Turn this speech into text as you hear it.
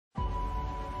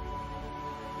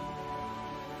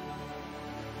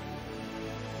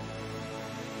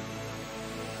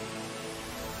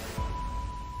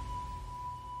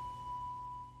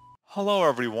Hello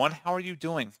everyone, how are you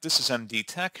doing? This is MD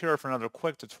Tech here for another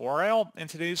quick tutorial. In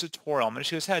today's tutorial, I'm going to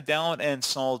show you how to download and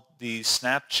install the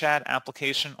Snapchat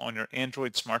application on your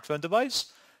Android smartphone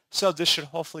device. So this should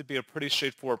hopefully be a pretty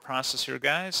straightforward process here,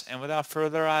 guys. And without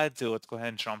further ado, let's go ahead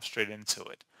and jump straight into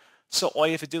it. So all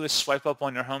you have to do is swipe up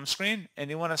on your home screen and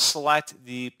you want to select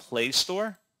the Play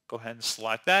Store. Go ahead and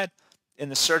select that. In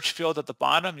the search field at the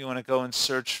bottom, you want to go and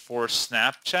search for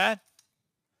Snapchat.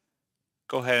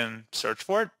 Go ahead and search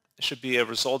for it. It should be a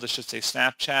result. It should say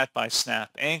Snapchat by Snap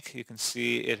Inc. You can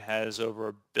see it has over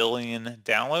 1 billion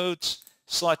downloads.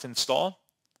 Select install.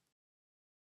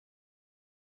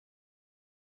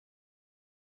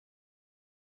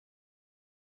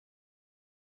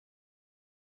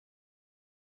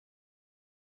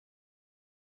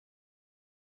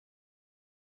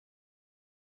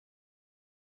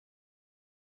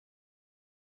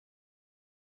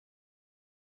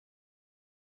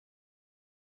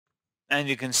 And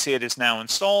you can see it is now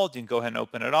installed. You can go ahead and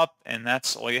open it up, and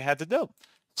that's all you had to do.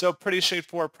 So pretty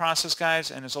straightforward process,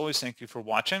 guys. And as always, thank you for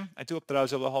watching. I do hope that I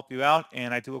was able to help you out,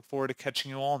 and I do look forward to catching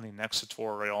you all in the next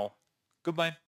tutorial. Goodbye.